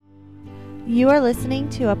You are listening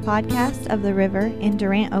to a podcast of The River in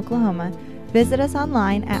Durant, Oklahoma. Visit us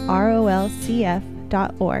online at rolcf.org.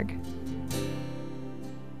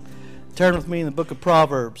 Turn with me in the book of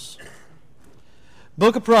Proverbs.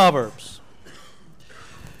 Book of Proverbs.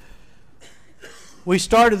 We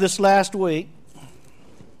started this last week.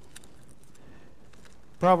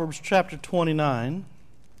 Proverbs chapter 29.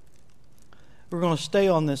 We're going to stay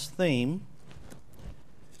on this theme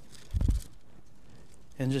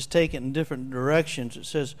and just take it in different directions. It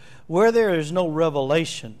says, where there is no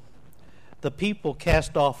revelation, the people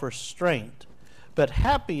cast off restraint, but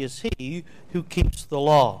happy is he who keeps the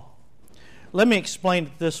law. Let me explain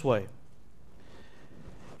it this way.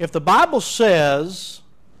 If the Bible says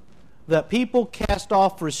that people cast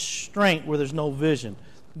off restraint where there's no vision,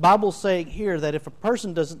 the Bible's saying here that if a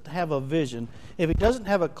person doesn't have a vision, if he doesn't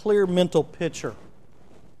have a clear mental picture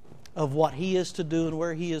of what he is to do and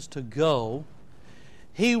where he is to go,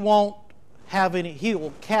 he will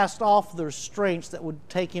cast off the restraints that would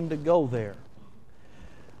take him to go there.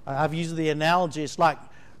 I've used the analogy, it's like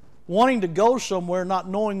wanting to go somewhere, not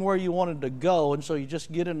knowing where you wanted to go, and so you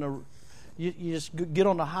just get on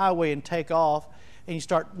the highway and take off, and you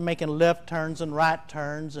start making left turns and right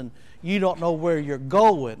turns, and you don't know where you're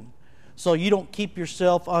going. So you don't keep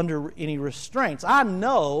yourself under any restraints. I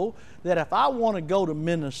know that if I want to go to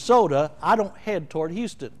Minnesota, I don't head toward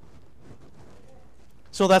Houston.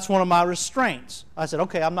 So that's one of my restraints. I said,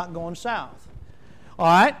 okay, I'm not going south. All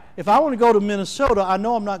right? If I want to go to Minnesota, I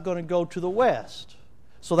know I'm not going to go to the west.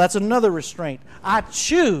 So that's another restraint. I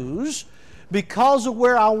choose, because of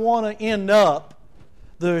where I want to end up,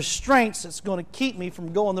 the restraints that's going to keep me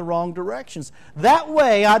from going the wrong directions. That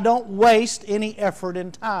way, I don't waste any effort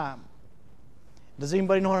and time. Does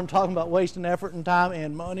anybody know what I'm talking about? Wasting effort and time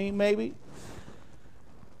and money, maybe?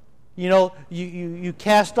 You know, you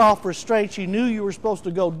cast off restraints. You knew you were supposed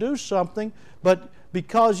to go do something, but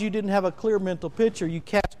because you didn't have a clear mental picture, you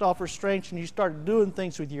cast off restraints and you started doing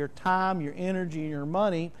things with your time, your energy, and your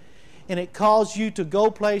money, and it caused you to go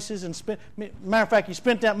places and spend. Matter of fact, you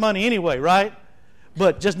spent that money anyway, right?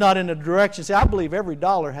 But just not in a direction. See, I believe every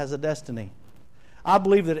dollar has a destiny. I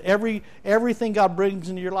believe that everything God brings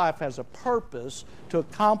into your life has a purpose to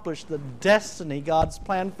accomplish the destiny God's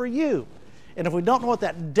planned for you. And if we don't know what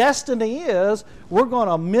that destiny is, we're going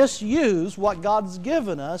to misuse what God's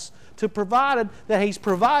given us to that He's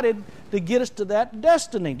provided to get us to that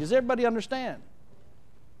destiny. Does everybody understand?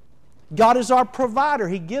 God is our provider.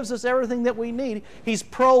 He gives us everything that we need. He's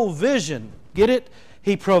provision. Get it?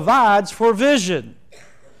 He provides for vision.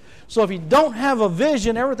 So if you don't have a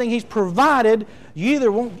vision, everything He's provided, you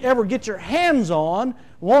either won't ever get your hands on,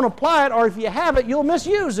 won't apply it, or if you have it, you'll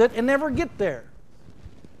misuse it and never get there.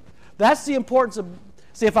 That's the importance of.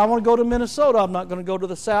 See, if I want to go to Minnesota, I'm not going to go to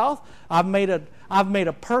the south. I've made a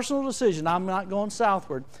personal decision. I'm not going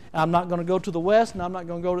southward. I'm not going to go to the west, and I'm not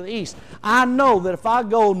going to go to the east. I know that if I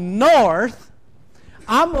go north,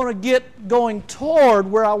 I'm going to get going toward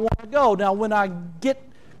where I want to go. Now, when I get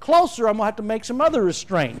closer, I'm going to have to make some other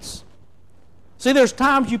restraints. See, there's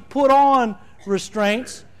times you put on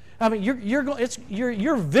restraints. I mean,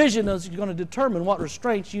 your vision is going to determine what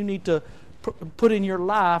restraints you need to put in your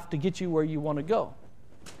life to get you where you want to go.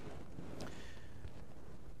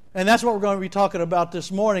 And that's what we're going to be talking about this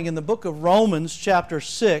morning in the book of Romans chapter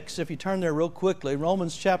 6. If you turn there real quickly,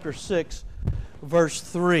 Romans chapter 6, verse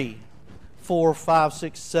 3, 4, 5,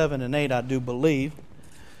 6, 7, and 8, I do believe.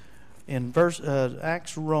 In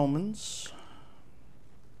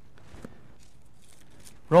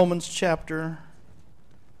Romans chapter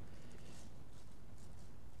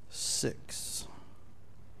 6.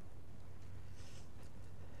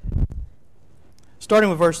 Starting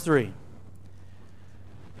with verse 3.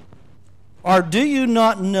 Or do you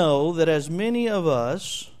not know that as many of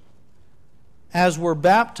us as were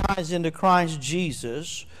baptized into Christ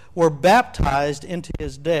Jesus were baptized into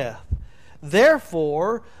His death?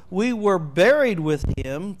 Therefore, we were buried with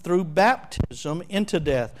Him through baptism into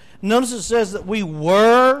death. Notice it says that we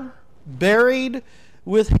were buried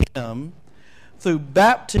with Him through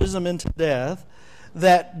baptism into death,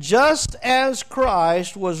 that just as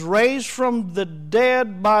Christ was raised from the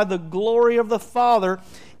dead by the glory of the Father,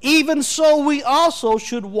 even so we also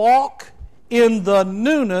should walk in the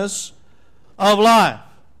newness of life.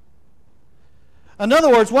 In other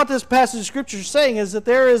words, what this passage of Scripture is saying is that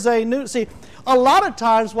there is a new... See, a lot of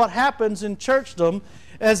times what happens in churchdom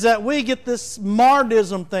is that we get this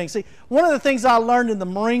Mardism thing. See, one of the things I learned in the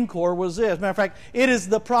Marine Corps was this. Matter of fact, it is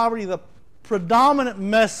probably the predominant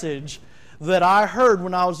message that I heard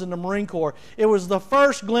when I was in the Marine Corps. It was the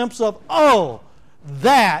first glimpse of, oh,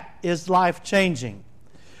 that is life-changing.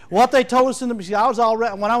 What they told us in the... See, I was all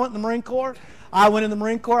ready. When I went in the Marine Corps, I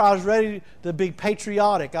was ready to be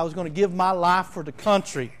patriotic. I was going to give my life for the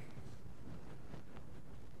country.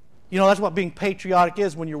 You know, that's what being patriotic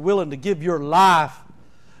is, when you're willing to give your life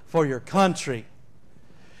for your country.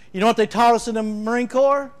 You know what they taught us in the Marine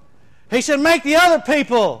Corps? He said, make the other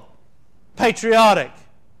people patriotic.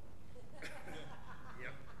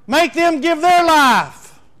 Make them give their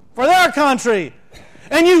life for their country,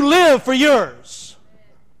 and you live for yours.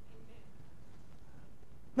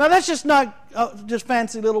 Now, that's just not just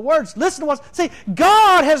fancy little words. Listen to what... See,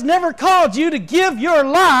 God has never called you to give your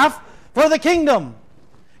life for the kingdom.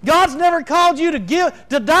 God's never called you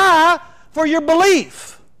to die for your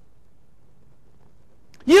belief.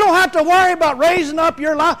 You don't have to worry about raising up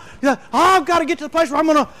your life. I've got to get to the place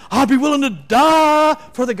where I'll be willing to die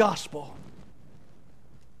for the gospel.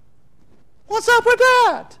 What's up with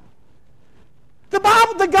that?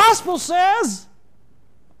 The gospel says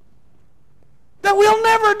that we'll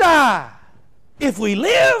never die if we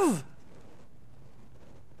live.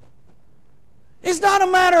 It's not a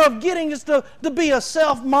matter of getting us to be a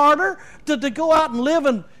self-martyr, to go out and live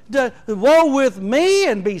and woe with me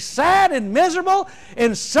and be sad and miserable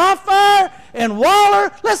and suffer and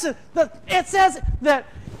waller. Listen, it says that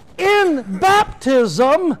in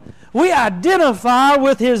baptism we identify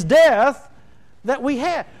with His death that we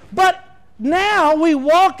had. But now we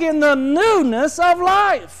walk in the newness of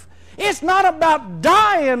life. It's not about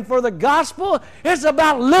dying for the gospel. It's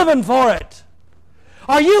about living for it.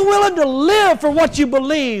 Are you willing to live for what you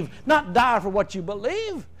believe, not die for what you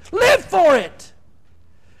believe? Live for it.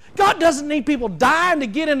 God doesn't need people dying to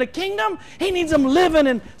get in the kingdom. He needs them living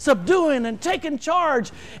and subduing and taking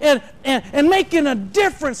charge and making a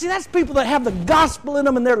difference. See, that's people that have the gospel in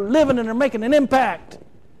them and they're living and they're making an impact.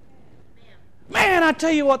 Man, I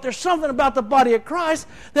tell you what, there's something about the body of Christ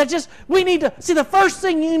that we need to... See, the first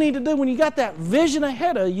thing you need to do when you got that vision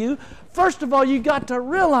ahead of you, first of all, you got to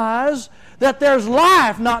realize that there's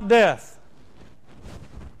life, not death.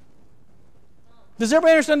 Does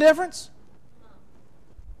everybody understand the difference?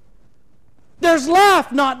 There's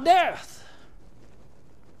life, not death.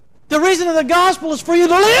 The reason of the gospel is for you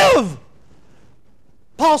to live.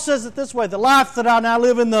 Paul says it this way, the life that I now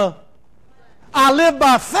live I live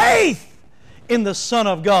by faith in the Son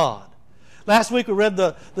of God. Last week we read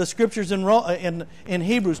the scriptures in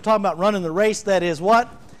Hebrews talking about running the race that is what?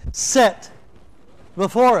 Set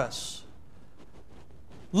before us.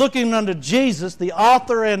 Looking unto Jesus, the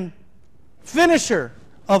author and finisher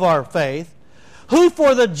of our faith, who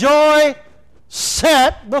for the joy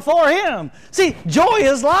set before Him. See, joy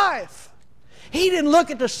is life. He didn't look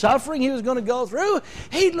at the suffering He was going to go through.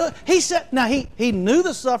 He knew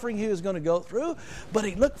the suffering He was going to go through, but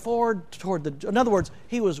He looked forward toward in other words,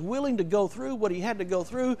 He was willing to go through what He had to go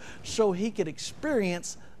through so He could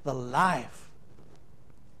experience the life.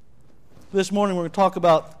 This morning we're going to talk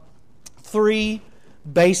about 3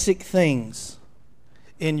 basic things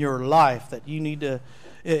in your life that you need to...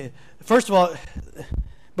 First of all,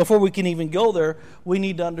 before we can even go there, we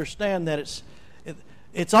need to understand that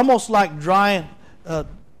it's almost like drawing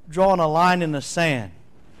a line in the sand.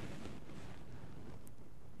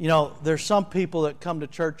 You know, there's some people that come to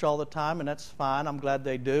church all the time, and that's fine. I'm glad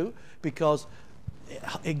they do, because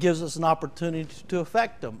it gives us an opportunity to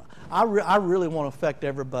affect them. I really want to affect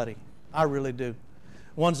everybody. I really do.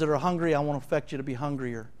 Ones that are hungry, I want to affect you to be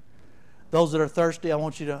hungrier. Those that are thirsty, I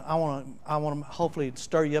want to hopefully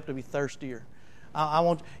stir you up to be thirstier. I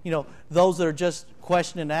want, those that are just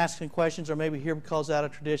questioning and asking questions, or maybe here because out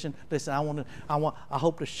of tradition, listen, I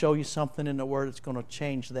hope to show you something in the Word that's going to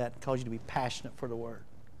change that, cause you to be passionate for the Word.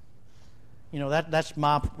 That's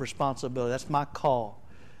my responsibility. That's my call.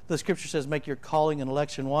 The Scripture says, make your calling and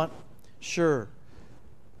election what? Sure.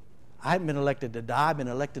 I haven't been elected to die, I've been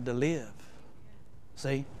elected to live.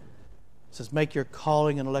 See? It says, make your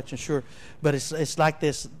calling and election sure. But it's like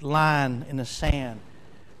this line in the sand.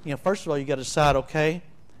 First of all, you got to decide, okay,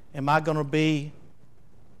 am I going to be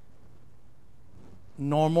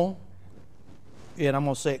normal? And I'm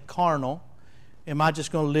going to say it carnal. Am I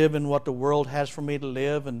just going to live in what the world has for me to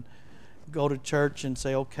live and go to church and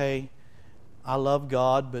say, okay, I love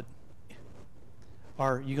God, but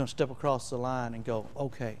are you going to step across the line and go,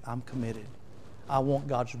 okay, I'm committed. I want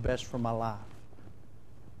God's best for my life.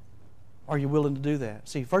 Are you willing to do that?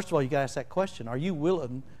 See, first of all, you got to ask that question. Are you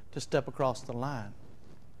willing to step across the line?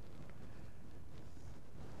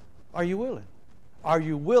 Are you willing? Are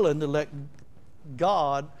you willing to let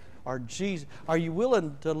God or Jesus, are you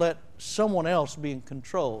willing to let someone else be in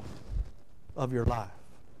control of your life?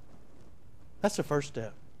 That's the first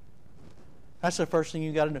step. That's the first thing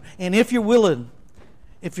you got to do. And if you're willing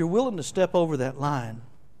to step over that line,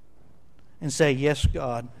 and say, yes,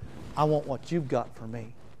 God, I want what you've got for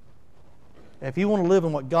me. If you want to live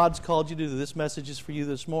in what God's called you to do, this message is for you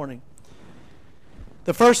this morning.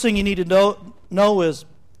 The first thing you need to know is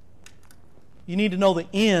you need to know the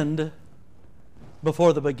end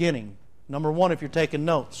before the beginning. Number one, if you're taking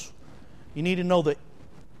notes, you need to know the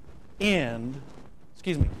end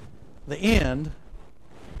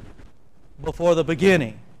before the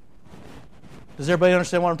beginning. Does everybody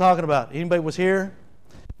understand what I'm talking about? Anybody was here?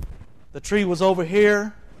 The tree was over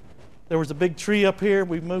here. There was a big tree up here.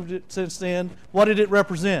 We've moved it since then. What did it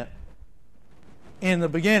represent? In the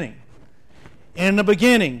beginning. In the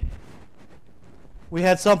beginning. We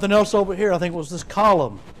had something else over here. I think it was this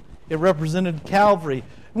column. It represented Calvary.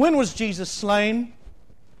 When was Jesus slain?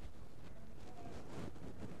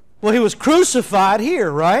 Well, he was crucified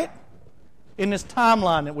here, right? In this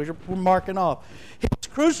timeline that we're marking off. He was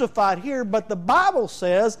crucified here, but the Bible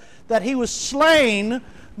says that he was slain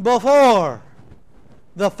before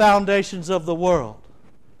the foundations of the world.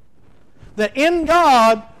 That in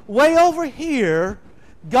God, way over here,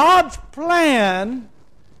 God's plan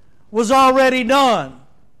was already done.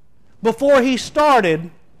 Before he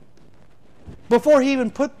started, before he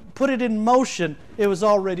even put it in motion, it was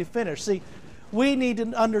already finished. See, we need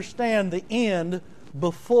to understand the end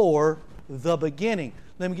before the beginning.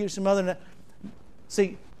 Let me give you some other...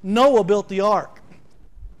 See, Noah built the ark.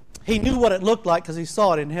 He knew what it looked like because he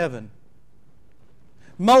saw it in heaven.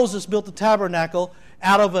 Moses built the tabernacle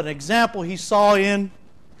out of an example he saw in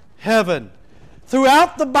heaven.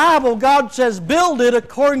 Throughout the Bible, God says, build it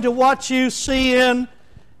according to what you see in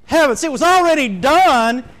heaven. See, it was already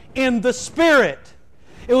done in the Spirit.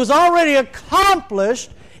 It was already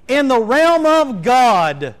accomplished in the realm of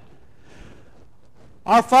God.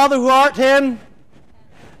 Our Father who art in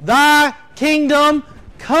thy kingdom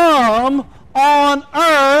come on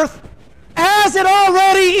earth as it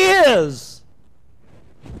already is.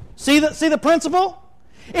 See the principle?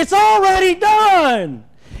 It's already done.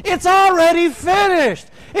 It's already finished.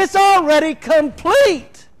 It's already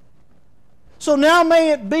complete. So now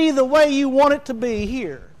may it be the way you want it to be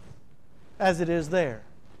here as it is there.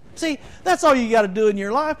 See, that's all you got to do in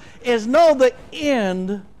your life is know the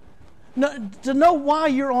end, to know why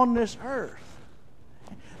you're on this earth.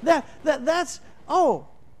 That's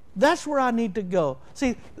where I need to go.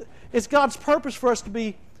 See, it's God's purpose for us to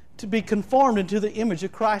be conformed into the image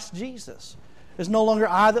of Christ Jesus. It's no longer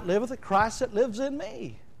I that liveth, but Christ that lives in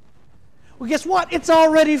me. Well, guess what? It's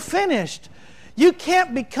already finished. You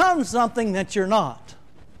can't become something that you're not.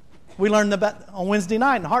 We learned about on Wednesday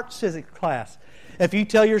night in heart physics class. If you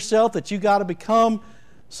tell yourself that you got to become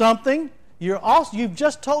something, you've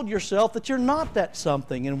just told yourself that you're not that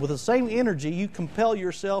something. And with the same energy you compel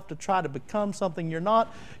yourself to try to become something you're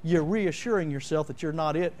not, you're reassuring yourself that you're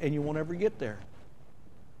not it and you won't ever get there.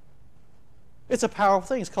 It's a powerful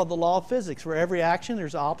thing. It's called the law of physics. For every action,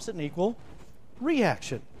 there's opposite and equal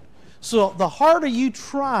reaction. So the harder you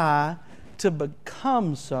try to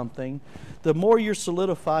become something, the more you're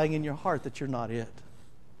solidifying in your heart that you're not it.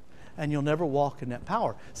 And you'll never walk in that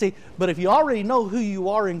power. See, but if you already know who you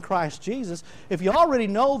are in Christ Jesus, if you already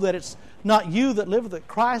know that it's not you that live, but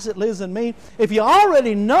Christ that lives in me, if you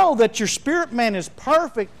already know that your spirit man is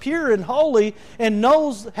perfect, pure, and holy, and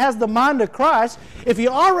has the mind of Christ, if you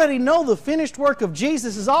already know the finished work of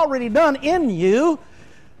Jesus is already done in you,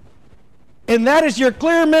 and that is your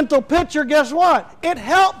clear mental picture, guess what? It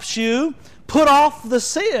helps you put off the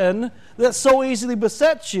sin that so easily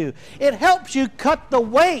besets you. It helps you cut the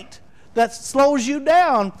weight that slows you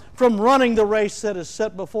down from running the race that is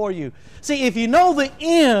set before you. See, if you know the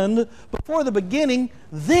end before the beginning,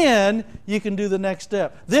 then you can do the next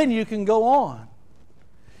step. Then you can go on.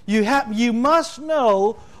 You must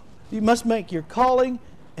know, you must make your calling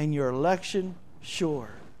and your election sure.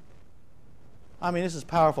 I mean, this is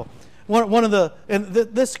powerful. We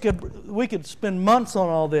could spend months on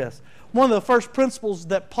all this. One of the first principles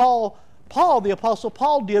that the Apostle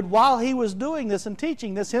Paul did while he was doing this and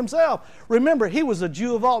teaching this himself. Remember, he was a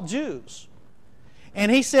Jew of all Jews.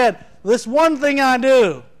 And he said, this one thing I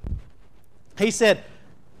do. He said,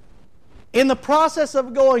 in the process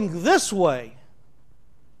of going this way,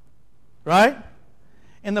 right?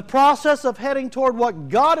 In the process of heading toward what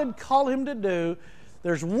God had called him to do,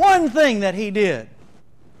 there's one thing that he did.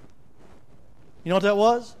 You know what that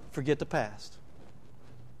was? Forget the past.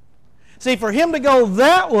 See, for him to go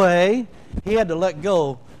that way, he had to let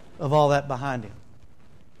go of all that behind him.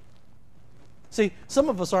 See, some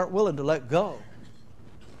of us aren't willing to let go.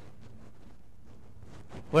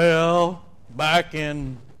 Well, I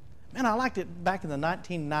liked it back in the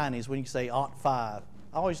 1990s when you say '05. I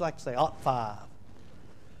always like to say '05.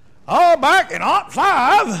 Oh, back in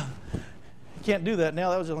 '05. You can't do that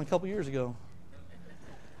now. That was only a couple years ago.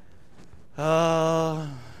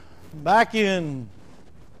 Back in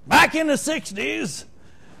the 60s.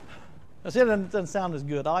 I said it doesn't sound as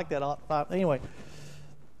good. I like that. Anyway,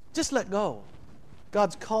 just let go.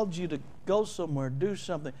 God's called you to go somewhere, do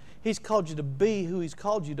something. He's called you to be who He's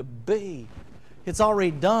called you to be. It's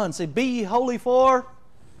already done. Say, be ye holy for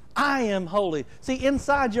I am holy. See,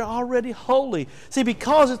 inside you're already holy. See,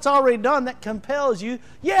 because it's already done, that compels you.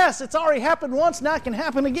 Yes, it's already happened once, now it can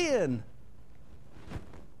happen again.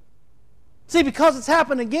 See, because it's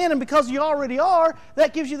happened again and because you already are,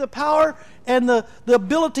 that gives you the power and the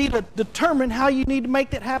ability to determine how you need to make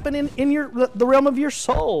that happen in the realm of your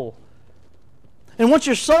soul. And once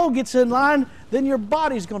your soul gets in line, then your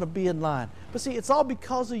body's going to be in line. But see, it's all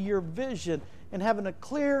because of your vision and having a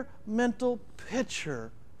clear mental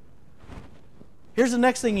picture. Here's the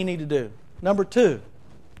next thing you need to do. Number 2,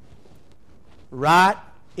 write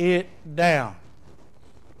it down.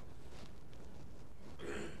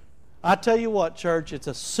 I tell you what, church, it's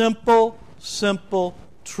a simple, simple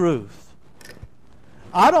truth.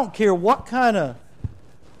 I don't care what kind of...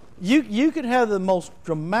 You can have the most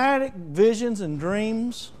dramatic visions and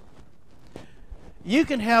dreams. You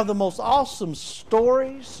can have the most awesome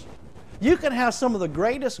stories. You can have some of the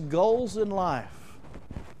greatest goals in life.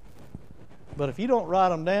 But if you don't write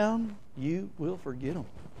them down, you will forget them.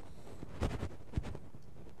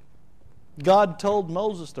 God told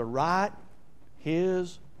Moses to write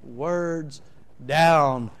His words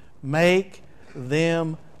down. Make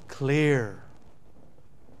them clear.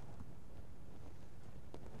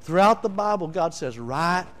 Throughout the Bible, God says,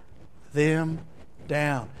 write them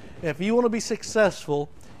down. If you want to be successful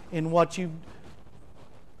in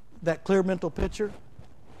that clear mental picture,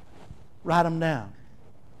 write them down.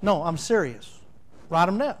 No, I'm serious. Write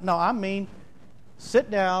them down. No, I mean, sit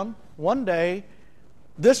down one day,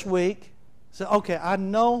 this week, say, okay, I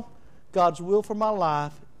know God's will for my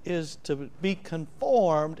life is to be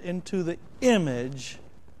conformed into the image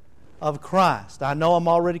of Christ. I know I'm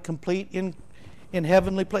already complete in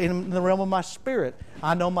heavenly place, in the realm of my spirit.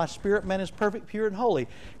 I know my spirit man is perfect, pure, and holy.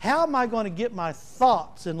 How am I going to get my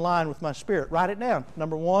thoughts in line with my spirit? Write it down.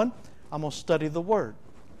 Number 1, I'm going to study the Word.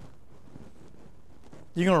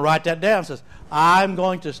 You're going to write that down. It says, I'm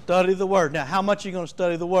going to study the Word. Now, how much are you going to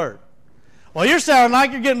study the Word? Well, you're sounding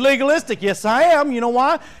like you're getting legalistic. Yes, I am. You know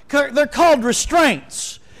why? They're called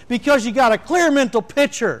restraints because you got a clear mental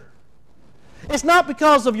picture. It's not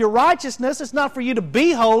because of your righteousness. It's not for you to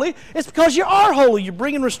be holy. It's because you are holy. You're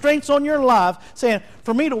bringing restraints on your life, saying,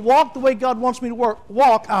 for me to walk the way God wants me to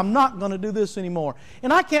walk, I'm not going to do this anymore.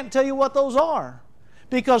 And I can't tell you what those are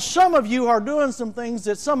because some of you are doing some things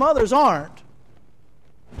that some others aren't.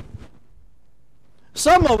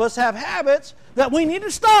 Some of us have habits that we need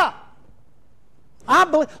to stop.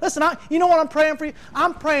 You know what I'm praying for you?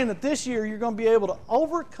 I'm praying that this year you're going to be able to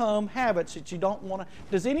overcome habits that you don't want to.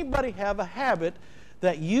 Does anybody have a habit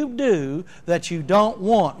that you do that you don't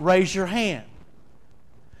want? Raise your hand.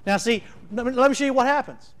 Now see, let me show you what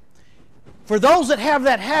happens. For those that have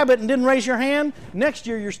that habit and didn't raise your hand, next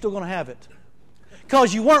year you're still going to have it.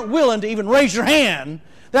 Because you weren't willing to even raise your hand,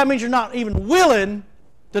 that means you're not even willing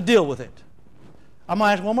to deal with it. I'm going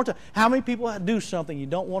to ask one more time. How many people do something you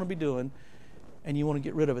don't want to be doing and you want to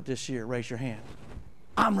get rid of it this year? Raise your hand.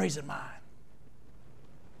 I'm raising mine.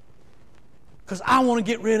 Because I want to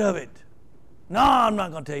get rid of it. No, I'm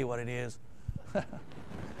not going to tell you what it is.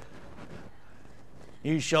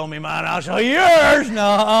 You show me mine, I'll show you yours.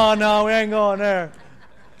 No, we ain't going there.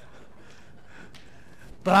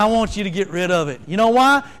 But I want you to get rid of it. You know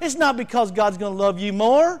why? It's not because God's going to love you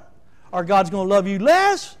more or God's going to love you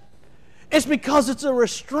less. It's because it's a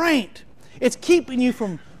restraint. It's keeping you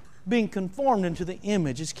from being conformed into the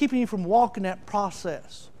image. It's keeping you from walking that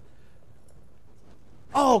process.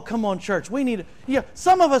 Oh, come on, church. We need to,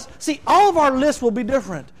 some of us, see, all of our lists will be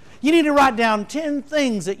different. You need to write down 10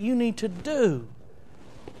 things that you need to do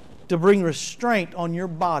to bring restraint on your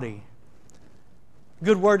body.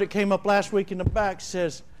 Good word that came up last week in the back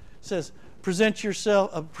says present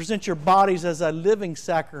your bodies as a living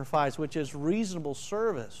sacrifice, which is reasonable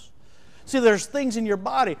service. See, there's things in your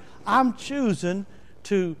body. I'm choosing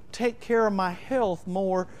to take care of my health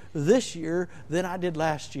more this year than I did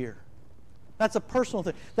last year. That's a personal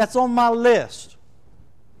thing. That's on my list.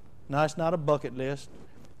 No, it's not a bucket list.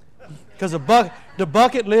 Because the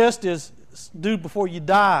bucket list is do before you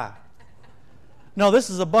die. No, this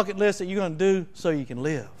is a bucket list that you're going to do so you can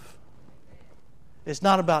live. It's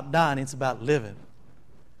not about dying, it's about living.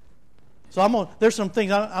 So there's some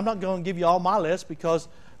things, I'm not going to give you all my list because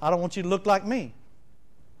I don't want you to look like me.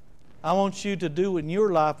 I want you to do in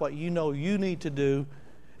your life what you know you need to do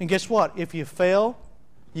And guess what? If you fail,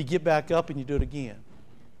 you get back up and you do it again.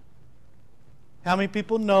 How many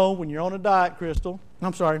people know when you're on a diet, Crystal?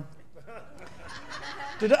 I'm sorry.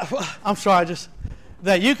 I'm sorry,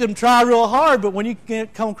 that you can try real hard, but when you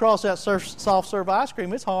can't come across that soft serve ice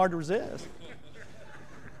cream, it's hard to resist.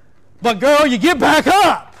 But girl, you get back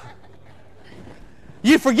up.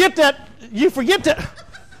 You forget that.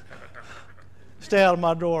 Stay out of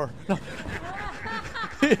my door. No.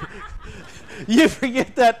 You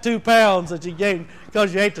forget that 2 pounds that you gained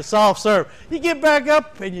because you ate the soft serve. You get back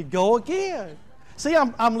up and you go again. See,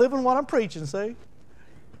 I'm living what I'm preaching, see?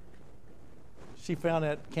 She found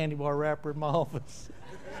that candy bar wrapper in my office.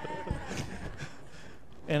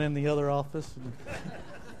 And in the other office.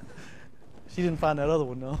 She didn't find that other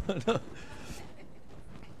one, though.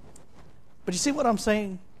 But you see what I'm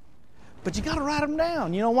saying? But you got to write them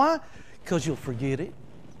down. You know why? Because you'll forget it.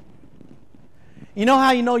 You know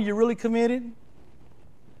how you know you're really committed?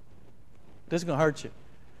 This is going to hurt you.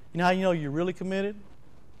 You know how you know you're really committed?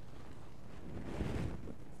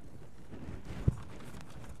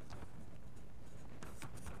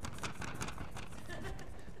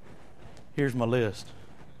 Here's my list.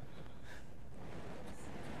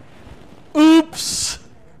 Oops!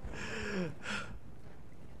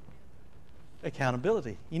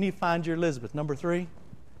 Accountability. You need to find your Elizabeth. Number 3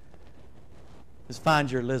 is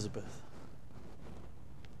find your Elizabeth.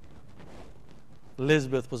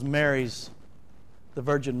 Elizabeth was the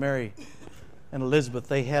Virgin Mary, and Elizabeth,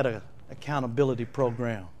 they had an accountability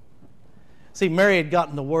program. See, Mary had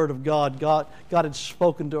gotten the Word of God. God had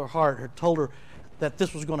spoken to her heart, had told her that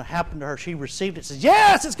this was going to happen to her. She received it, says,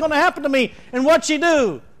 yes, it's going to happen to me. And what'd she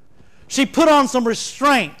do? She put on some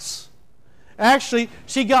restraints. Actually,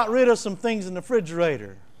 she got rid of some things in the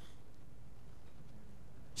refrigerator.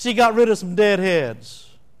 She got rid of some deadheads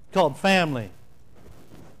called family.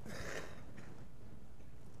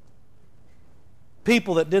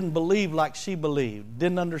 People that didn't believe like she believed,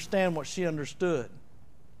 didn't understand what she understood.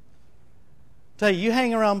 Tell you, you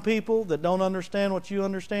hang around people that don't understand what you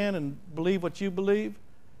understand and believe what you believe,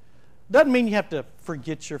 doesn't mean you have to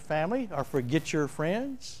forget your family or forget your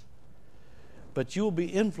friends, but you will be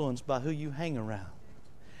influenced by who you hang around.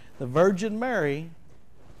 The Virgin Mary,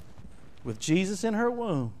 with Jesus in her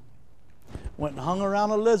womb, went and hung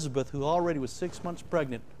around Elizabeth, who already was 6 months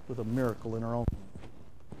pregnant with a miracle in her own womb.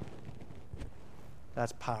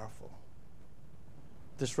 That's powerful.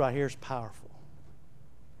 This right here is powerful.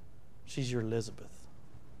 She's your Elizabeth.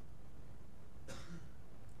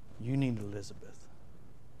 You need Elizabeth.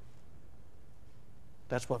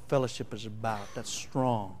 That's what fellowship is about. That's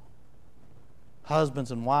strong. Husbands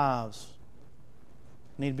and wives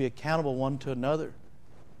need to be accountable one to another.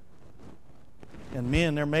 And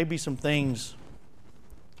men, there may be some things,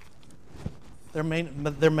 there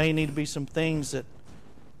may need to be some things that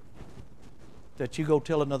you go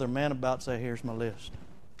tell another man about. Say, here's my list.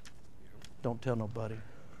 Don't tell nobody,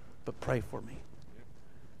 but pray for me.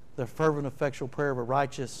 The fervent, effectual prayer of a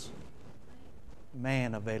righteous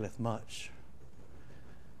man availeth much.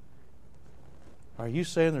 Are you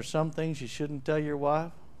saying there's some things you shouldn't tell your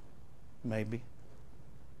wife? Maybe.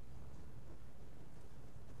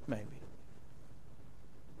 Maybe.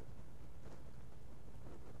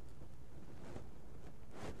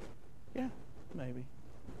 Yeah, maybe.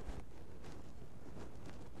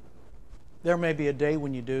 There may be a day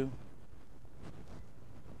when you do.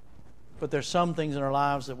 But there's some things in our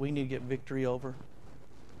lives that we need to get victory over.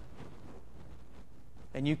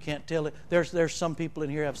 And you can't tell it. There's some people in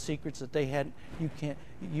here have secrets that they hadn't.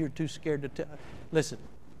 You're too scared to tell. Listen,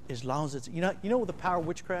 as long as it's, you know the power of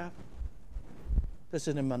witchcraft? This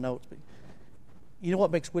isn't in my notes, but you know what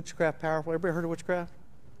makes witchcraft powerful? Everybody heard of witchcraft?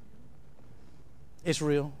 It's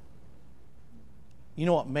real. You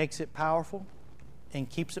know what makes it powerful and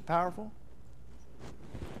keeps it powerful?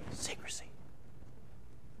 Secrecy.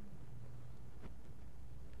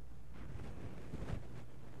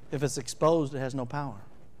 If it's exposed, it has no power.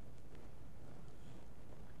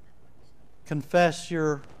 Confess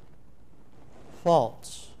your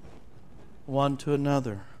faults one to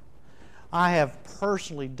another. I have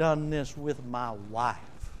personally done this with my wife.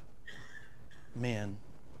 Men,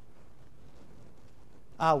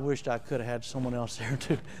 I wished I could have had someone else there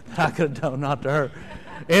too that I could have done, not to her.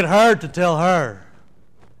 It hurt to tell her.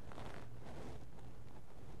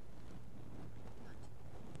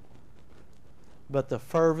 But the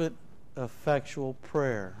fervent, effectual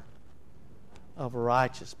prayer of a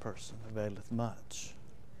righteous person availeth much.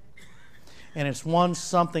 And it's once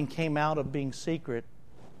something came out of being secret,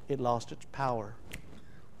 it lost its power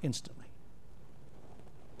instantly.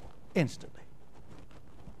 Instantly.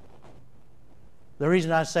 The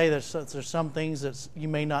reason I say there's some things that you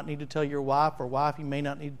may not need to tell your wife, or wife, you may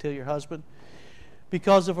not need to tell your husband,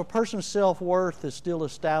 because if a person's self-worth is still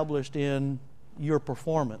established in your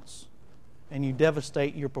performance, and you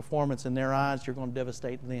devastate your performance in their eyes, you're going to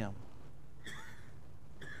devastate them.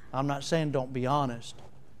 I'm not saying don't be honest.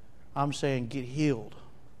 I'm saying get healed.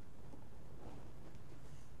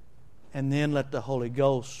 And then let the Holy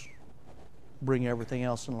Ghost bring everything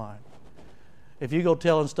else in line. If you go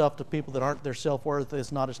telling stuff to people that aren't, their self-worth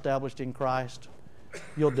is not established in Christ,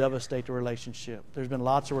 you'll devastate the relationship. There's been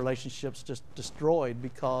lots of relationships just destroyed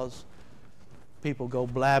because people go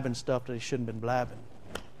blabbing stuff that they shouldn't have been blabbing.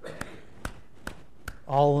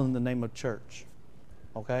 All in the name of church.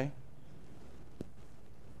 Okay?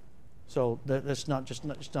 So it's not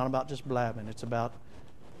about just blabbing. It's about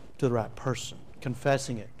to the right person,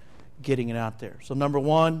 confessing it, getting it out there. So number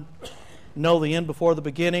 1, know the end before the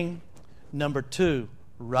beginning. Number 2,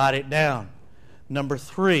 write it down. Number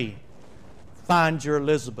 3, find your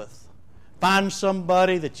Elizabeth. Find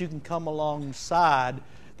somebody that you can come alongside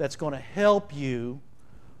that's going to help you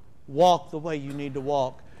walk the way you need to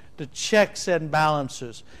walk. The checks and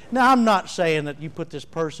balances. Now, I'm not saying that you put this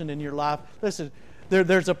person in your life. Listen,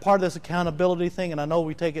 there's a part of this accountability thing, and I know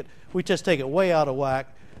we just take it way out of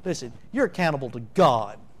whack. Listen, you're accountable to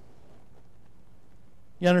God.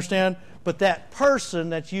 You understand? But that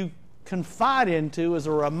person that you confide into is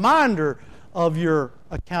a reminder of your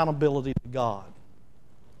accountability to God.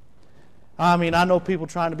 I mean, I know people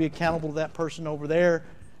trying to be accountable to that person over there.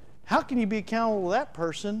 How can you be accountable to that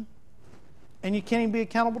person and you can't even be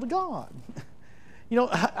accountable to God? You know,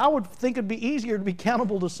 I would think it'd be easier to be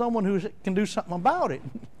accountable to someone who can do something about it.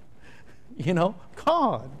 You know,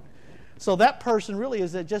 God. So that person really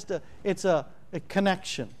is it's a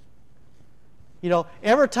connection. You know,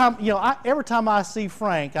 every time I see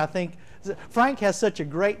Frank, I think Frank has such a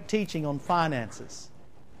great teaching on finances.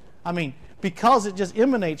 I mean, because it just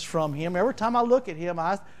emanates from him. Every time I look at him,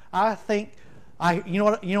 I think, you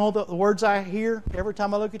know the words I hear every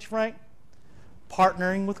time I look at you, Frank?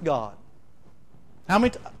 Partnering with God. How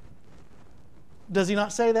many? Does he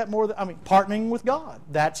not say that more? Partnering with God.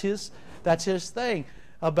 That's his thing.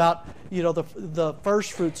 About, you know, the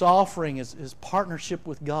first fruits offering is partnership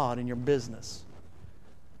with God in your business.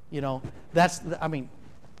 You know, there's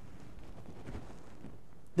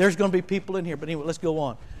going to be people in here, but anyway, let's go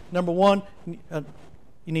on. Number 1, you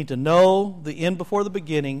need to know the end before the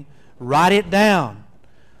beginning. Write it down.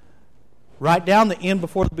 Write down the end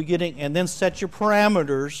before the beginning, and then set your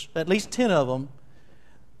parameters, at least 10 of them.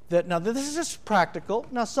 Now, this is just practical.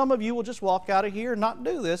 Now, some of you will just walk out of here and not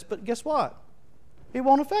do this, but guess what? It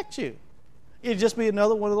won't affect you. It'll just be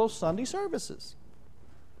another one of those Sunday services.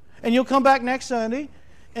 And you'll come back next Sunday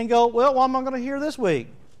and go, well, what am I going to hear this week?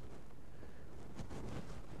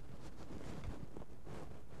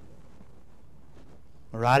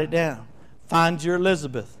 Write it down. Find your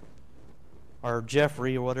Elizabeth. Or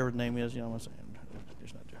Jeffrey, or whatever the name is. You know what I'm saying?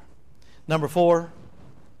 It's not Jeffrey. Number 4,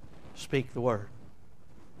 speak the word.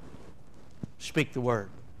 Speak the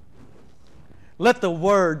word. Let the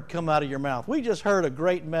word come out of your mouth. We just heard a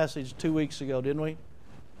great message 2 weeks ago, didn't we?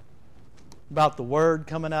 About the word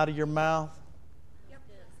coming out of your mouth. Yep.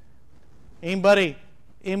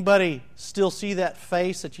 Anybody still see that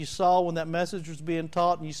face that you saw when that message was being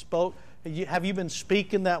taught and you spoke? Have you been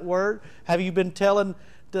speaking that word? Have you been telling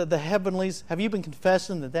the heavenlies? Have you been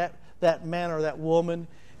confessing that man or that woman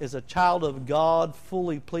is a child of God,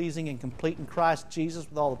 fully pleasing and complete in Christ Jesus,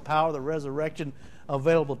 with all the power of the resurrection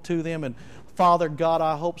available to them? And Father God,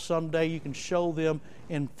 I hope someday you can show them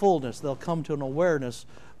in fullness. They'll come to an awareness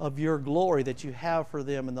of your glory that you have for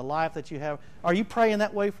them and the life that you have. Are you praying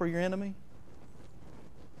that way for your enemy?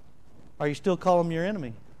 Are you still calling them your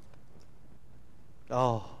enemy?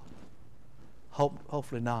 Oh,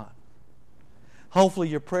 hopefully not. Hopefully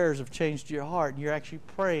your prayers have changed your heart and you're actually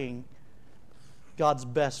praying God's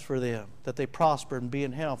best for them, that they prosper and be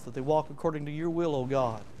in health, that they walk according to your will, O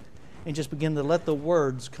God. And just begin to let the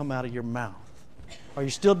words come out of your mouth. Are you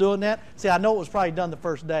still doing that? See, I know it was probably done the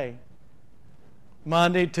first day.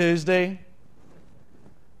 Monday, Tuesday,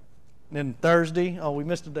 then Thursday. Oh, we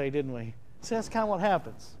missed a day, didn't we? See, that's kind of what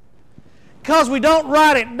happens. Because we don't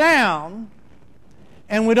write it down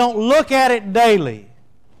and we don't look at it daily.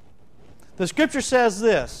 The Scripture says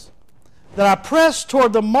this, that I press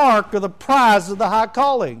toward the mark of the prize of the high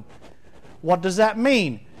calling. What does that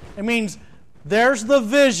mean? It means there's the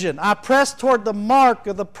vision. I press toward the mark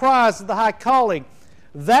of the prize of the high calling.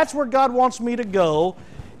 That's where God wants me to go.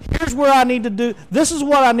 Here's where I need to do. This is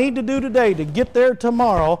what I need to do today to get there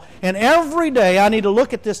tomorrow. And every day I need to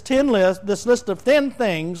look at this list of 10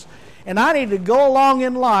 things, and I need to go along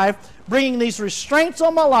in life bringing these restraints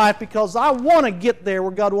on my life because I want to get there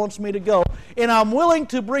where God wants me to go. And I'm willing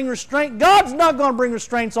to bring restraint. God's not going to bring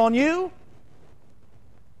restraints on you.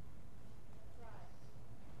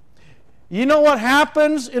 You know what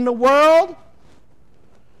happens in the world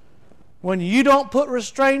when you don't put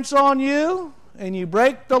restraints on you and you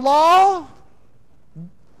break the law?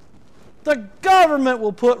 The government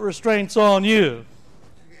will put restraints on you.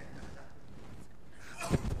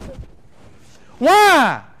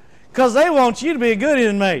 Why? Because they want you to be a good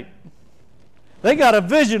inmate. They got a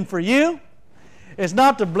vision for you. It's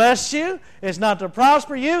not to bless you. It's not to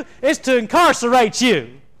prosper you. It's to incarcerate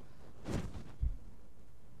you.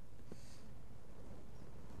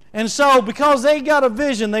 And so, because they got a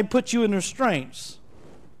vision, they put you in restraints.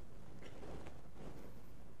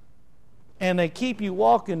 And they keep you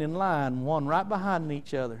walking in line, one right behind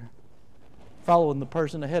each other, following the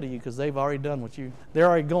person ahead of you because they've already done what you... They're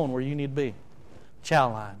already going where you need to be.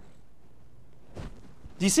 Chow line.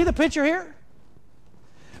 Do you see the picture here?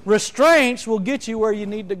 Restraints will get you where you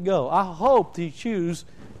need to go. I hope you choose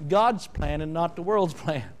God's plan and not the world's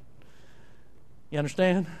plan. You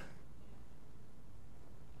understand?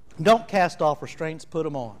 Don't cast off restraints, put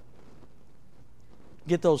them on.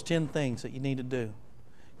 Get those 10 things that you need to do.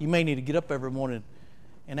 You may need to get up every morning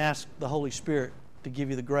and ask the Holy Spirit to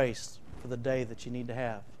give you the grace for the day that you need to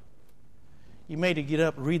have. You may need to get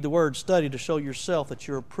up and read the Word, study to show yourself that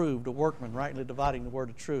you're approved, a workman, rightly dividing the word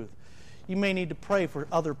of truth. You may need to pray for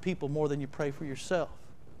other people more than you pray for yourself.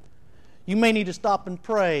 You may need to stop and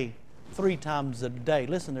pray 3 times a day.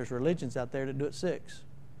 Listen, there's religions out there that do it 6.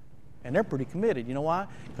 And they're pretty committed. You know why?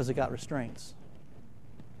 Because they got restraints.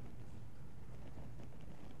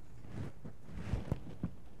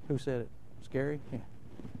 Who said it? Scary? Yeah.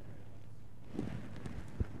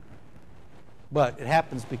 But it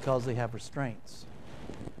happens because they have restraints.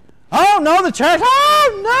 Oh, no, the church.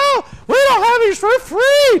 Oh, no, we don't have any restraints.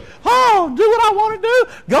 Free. Oh, do what I want to do.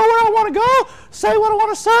 Go where I want to go. Say what I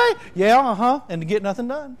want to say. Yeah, and to get nothing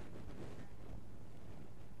done.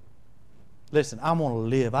 Listen, I want to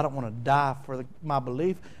live. I don't want to die for my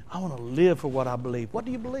belief. I want to live for what I believe. What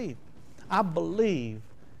do you believe? I believe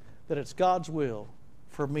that it's God's will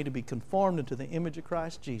for me to be conformed into the image of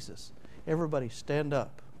Christ Jesus. Everybody stand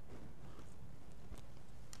up.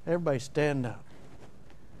 Everybody stand up.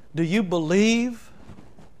 Do you believe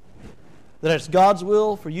that it's God's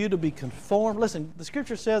will for you to be conformed? Listen, the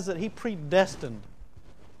Scripture says that He predestined.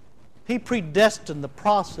 He predestined the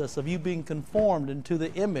process of you being conformed into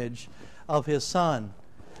the image of His Son.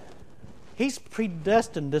 He's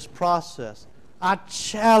predestined this process. I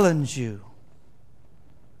challenge you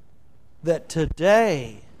that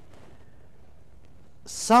today,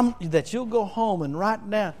 that you'll go home and write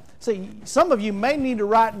down. See, some of you may need to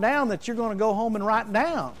write down that you're going to go home and write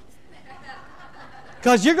down.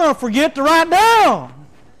 Because you're going to forget to write down.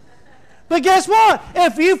 But guess what?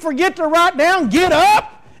 If you forget to write down, get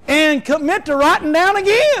up and commit to writing down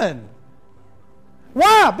again.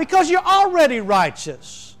 Why? Because you're already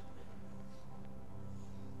righteous.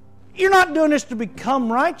 You're not doing this to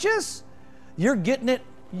become righteous. You're getting it,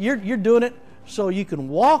 you're doing it so you can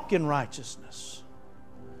walk in righteousness.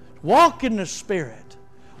 Walk in the Spirit.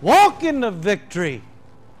 Walk in the victory.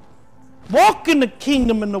 Walk in the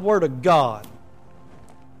kingdom and the Word of God.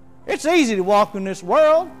 It's easy to walk in this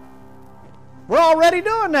world. We're already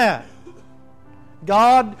doing that.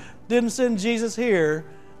 God didn't send Jesus here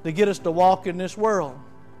to get us to walk in this world.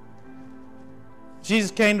 Jesus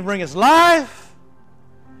came to bring us life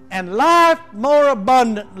and life more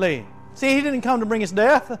abundantly. See, He didn't come to bring us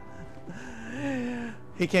death.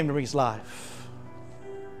 He came to bring us life.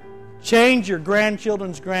 Change your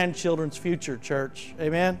grandchildren's future, church.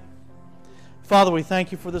 Amen? Father, we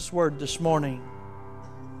thank You for this word this morning.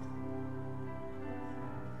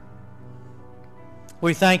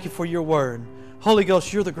 We thank You for Your word. Holy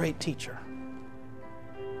Ghost, You're the great teacher.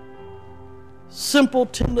 Simple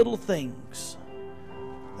 10 little things.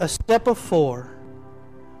 A step of 4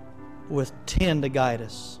 with 10 to guide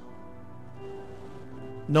us.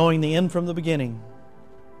 Knowing the end from the beginning.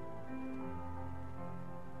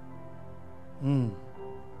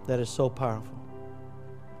 That is so powerful.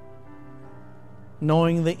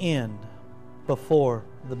 Knowing the end before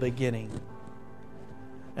the beginning.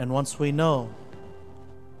 And once we know,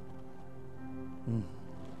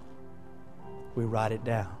 we write it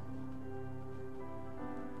down.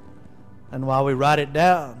 And while we write it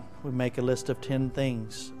down, we make a list of 10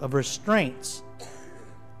 things, of restraints.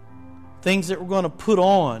 Things that we're going to put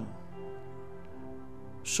on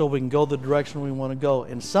so we can go the direction we want to go.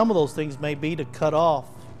 And some of those things may be to cut off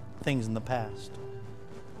things in the past.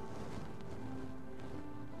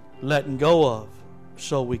 Letting go of,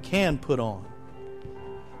 so we can put on.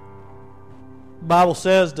 The Bible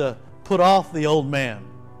says to put off the old man,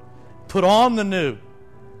 put on the new.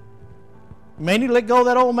 You may need to let go of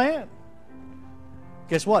that old man.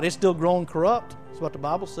 Guess what? It's still growing corrupt. That's what the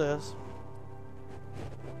Bible says.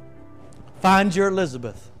 Find your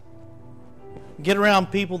Elizabeth. Get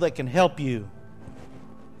around people that can help you.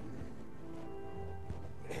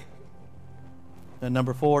 And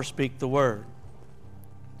number 4, speak the word.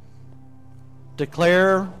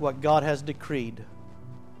 Declare what God has decreed.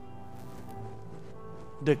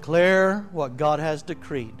 Declare what God has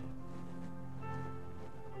decreed.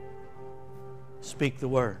 Speak the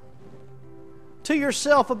word. To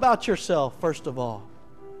yourself about yourself, first of all.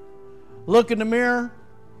 Look in the mirror.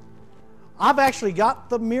 I've actually got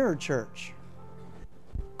the mirror church.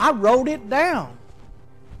 I wrote it down.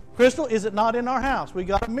 Crystal, is it not in our house? We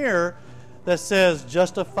got a mirror that says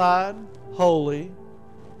justified, holy,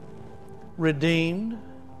 redeemed.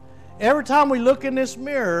 Every time we look in this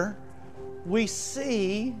mirror, we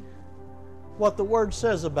see what the Word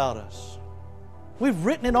says about us. We've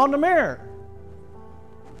written it on the mirror.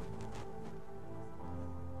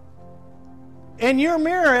 In your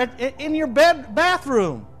mirror, in your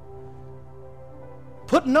bathroom,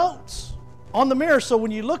 put notes on the mirror so when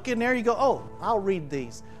you look in there, you go, oh, I'll read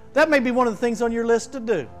these. That may be one of the things on your list to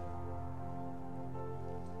do.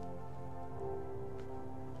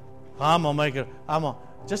 I'm going to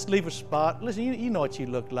just leave a spot. Listen, you know what you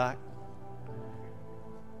look like.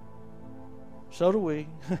 So do we.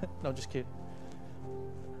 No, just kidding.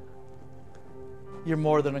 You're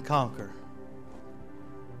more than a conqueror.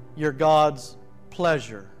 You're God's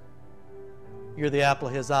pleasure. You're the apple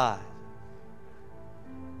of His eye.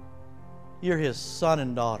 You're His son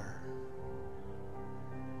and daughter.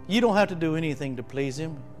 You don't have to do anything to please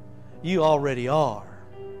Him. You already are.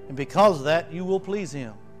 And because of that, you will please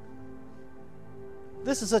Him.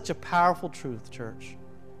 This is such a powerful truth, church.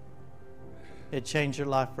 It'll change your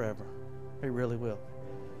life forever. It really will.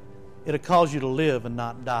 It'll cause you to live and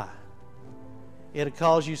not die. It'll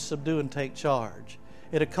cause you to subdue and take charge.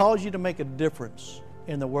 It'll cause you to make a difference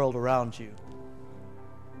in the world around you.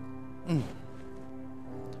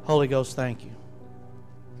 Holy Ghost, thank you.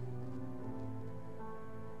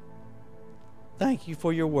 Thank you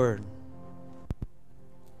for your word.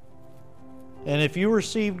 And if you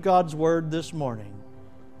received God's word this morning,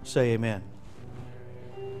 say amen.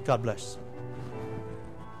 God bless.